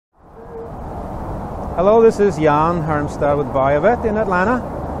Hello, this is Jan Hermstad with Biovet in Atlanta,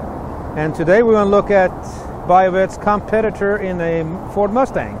 and today we're going to look at Biovet's competitor in a Ford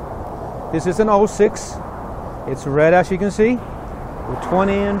Mustang. This is an 06. It's red, as you can see, with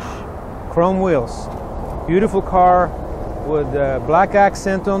 20-inch chrome wheels. Beautiful car with a black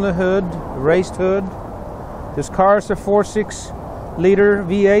accent on the hood, raised hood. This car is a 4.6-liter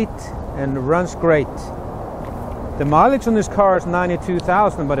V8 and runs great. The mileage on this car is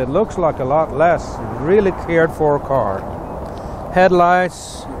 92,000, but it looks like a lot less. Really cared for car.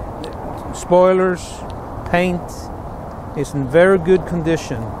 Headlights, spoilers, paint is in very good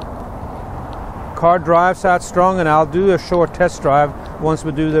condition. Car drives out strong, and I'll do a short test drive once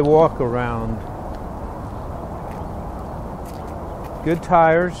we do the walk around. Good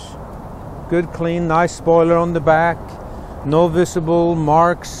tires, good clean, nice spoiler on the back, no visible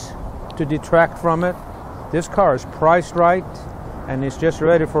marks to detract from it. This car is priced right and it's just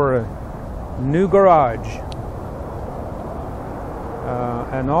ready for a new garage.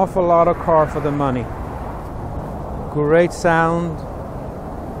 An awful lot of car for the money. Great sound,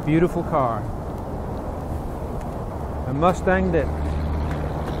 beautiful car. A Mustang that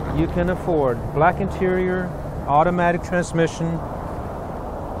you can afford. Black interior, automatic transmission,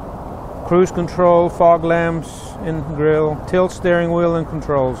 cruise control, fog lamps in the grille, tilt steering wheel and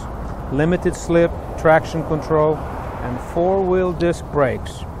controls, limited slip, traction control, and 4-wheel disc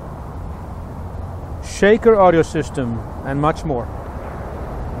brakes, shaker audio system, and much more.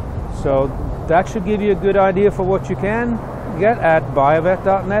 So that should give you a good idea for what you can get at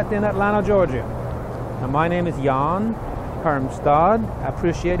biovet.net in Atlanta, Georgia. Now, my name is Jan Hermstad. I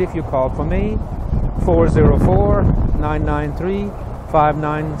appreciate if you call for me,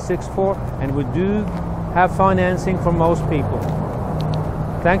 404-993-5964, and we do have financing for most people.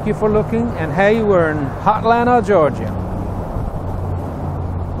 Thank you for looking, and hey, we're in Atlanta, Georgia.